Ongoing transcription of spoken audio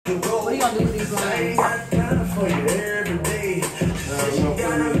y'all do with these lines?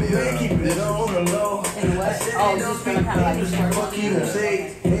 And what? Oh, just gonna kind of like work.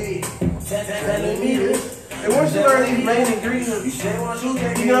 And once you learn these main ingredients, you can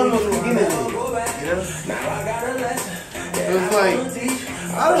almost begin it. You know? So it's like,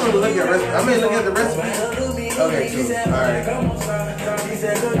 I don't really look at recipes. I mean, look at the recipe. Okay, cool. Alright.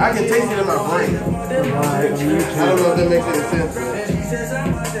 I can taste it in my brain. I don't know if that makes any sense.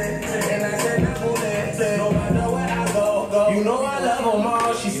 You know I love them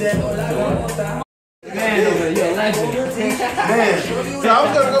all. She said, man, you're a legend. Man, so I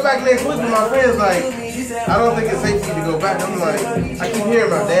was gonna go back next week, but my friends like, I don't think it's safe for you to go back. I'm like, I keep hearing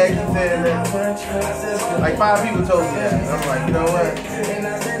my dad keep saying that. Like 5 people told me that. And I'm like, you know what?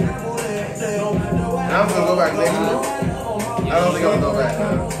 And I'm gonna go back next week. I don't think I'm gonna go back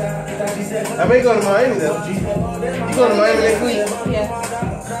now. I may go to Miami though. You go to Miami next week? Yeah.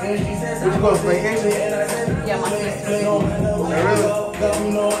 Would you go for vacation? Yeah, my sister. Oh, really?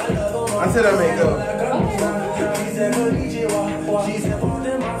 I said I may go.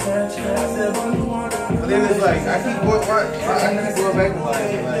 But then it's like, I keep going back to like,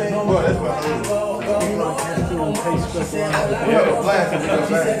 boy, that's my home. We have a blast if we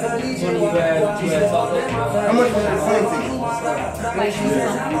go back. How much was your plane ticket?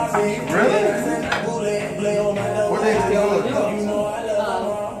 Really? What day is it going?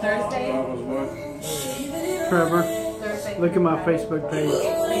 Thursday. Trevor, Thursday. look at my Facebook page.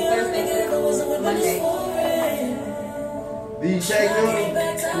 Thursday to Monday. Do you check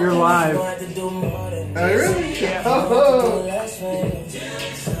them? You're live. Oh, really? Yeah. Oh.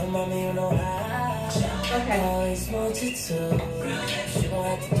 Okay.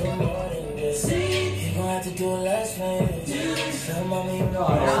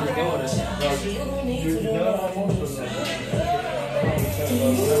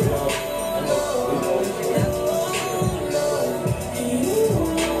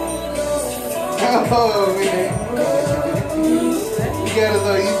 Oh, man. You got us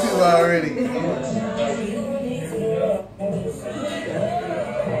on YouTube already.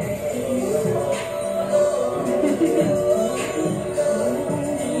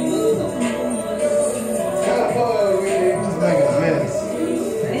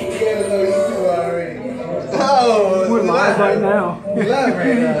 We're live right now. We're live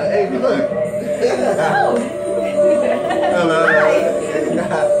right now. Hey, look. Hello.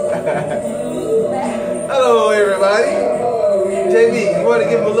 Hello, everybody. JB, you want to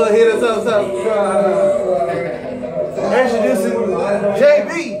give him a little hit or something? Introducing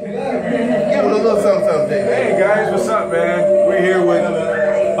JB. Give him a little something, JB. Hey guys, what's up, man? We're here with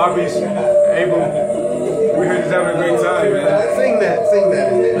Papis, Abel. We're here just having a great time, man. Sing that.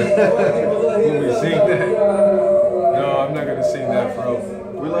 Will we sing that? No, I'm not gonna sing that, bro.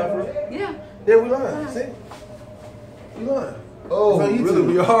 We live, bro? Yeah. Yeah, we live. Sing. We live. Oh, really?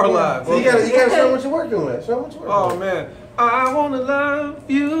 We are live. So you gotta show them what you're working with. Show them what you're working with. Oh man, I wanna love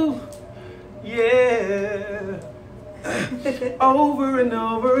you, yeah, over and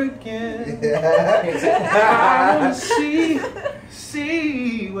over again. I wanna see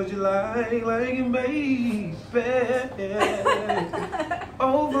what you like it, baby,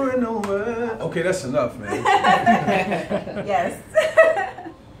 over and over. Okay, that's enough, man. Yes.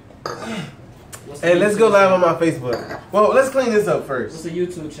 Hey, let's go live on my Facebook. Well, let's clean this up first. What's the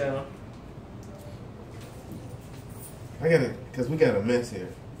YouTube channel? I gotta, cause we got a mess here.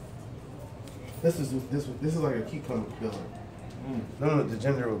 This is like a cucumber filler. Normally the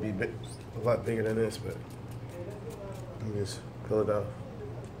ginger would be a lot bigger than this, but let me just pull it out.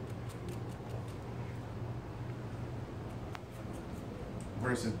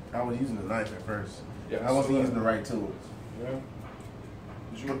 Versus, I was using the knife at first. Yeah, I wasn't using the right tools. Yeah.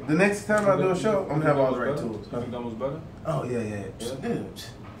 The next time I do a show, I'm gonna have all the right tools. You think that was better? Oh yeah. Dude,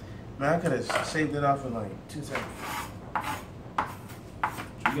 man, I could have shaved it off in like 2 seconds.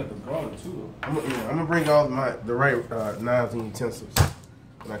 You got the garlic too, though. I'm gonna bring all the right knives and utensils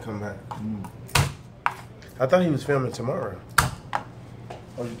when I come back. I thought he was filming tomorrow.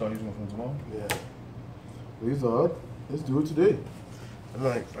 Oh, you thought he was going to film tomorrow? Yeah. We thought, let's do it today. I'm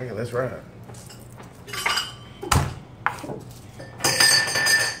like, okay, let's ride.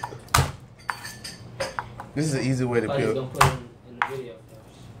 This is an easy way to peel. Gonna put it in the video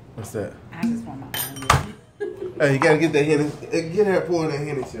first. What's that? I just want my own. Hey, you gotta get that Hennessy. Get her pouring that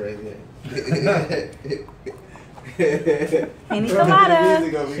Hennessy right there. Henny colada.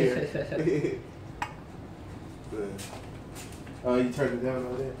 Music over here. Oh, you turned it down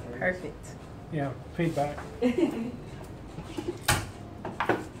over there? Perfect. Yeah, feedback.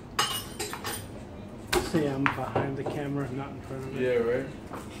 See, I'm behind the camera, not in front of it. Yeah, right.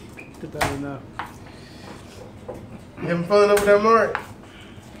 Good to know. You having fun over there, Mark?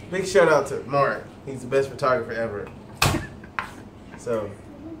 Big shout out to Mark. He's the best photographer ever. So,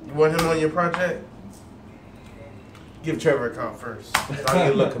 you want him on your project? Give Trevor a call first. So I'll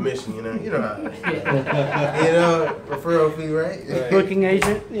get a little commission, you know. You know how. You know, referral fee, right? Booking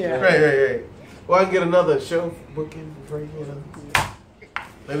agent? Yeah. Right. Well, I can get another show booking for you know.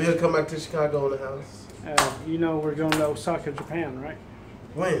 Maybe he'll come back to Chicago in the house. You know we're going to Osaka, Japan, right?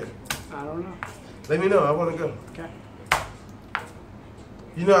 When? I don't know. Let me know. I want to go. Okay.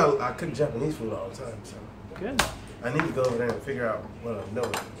 You know, I cook Japanese food all the time, so Good. I need to go over there and figure out what I'm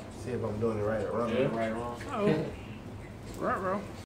doing. See if I'm doing it right or wrong. Yeah, right, wrong. Oh. Right, bro.